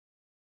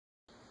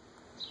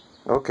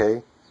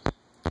Okay,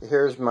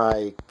 here's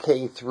my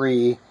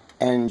K3NG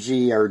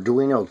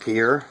Arduino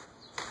Keyer.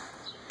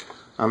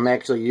 I'm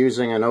actually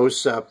using an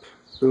OSEP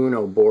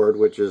Uno board,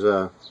 which is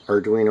a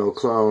Arduino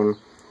clone.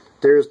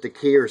 There's the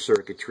Keyer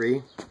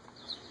circuitry,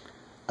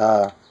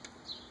 my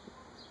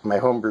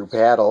homebrew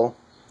paddle,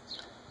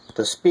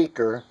 the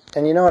speaker,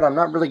 and you know what, I'm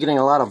not really getting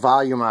a lot of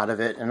volume out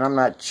of it, and I'm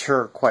not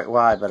sure quite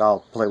why, but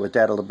I'll play with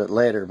that a little bit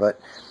later. But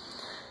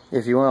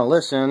if you want to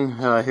listen,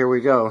 here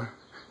we go.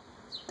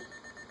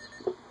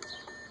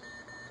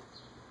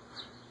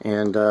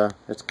 And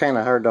it's kind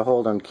of hard to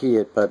hold and key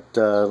it, but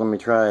let me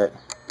try it.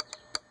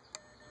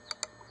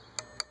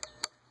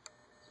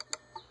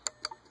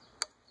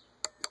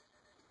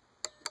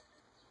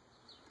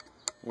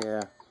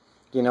 Yeah,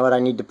 you know what, I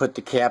need to put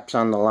the caps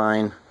on the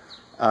line.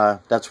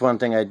 That's one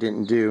thing I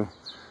didn't do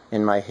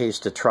in my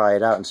haste to try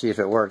it out and see if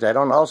it worked. I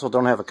also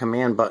don't have a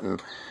command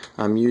button.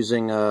 I'm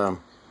using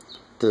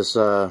this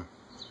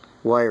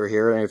wire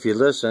here, and if you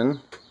listen,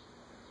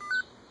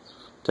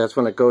 that's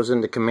when it goes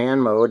into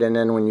command mode, and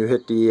then when you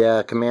hit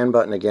the command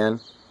button again,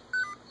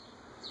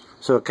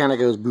 so it kind of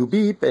goes boop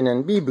beep and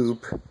then beep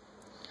boop.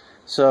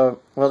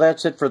 So, well,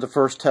 that's it for the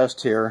first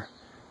test here.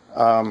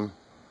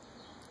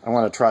 I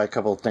want to try a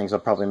couple of things. I'll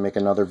probably make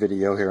another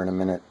video here in a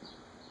minute.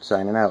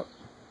 Signing out.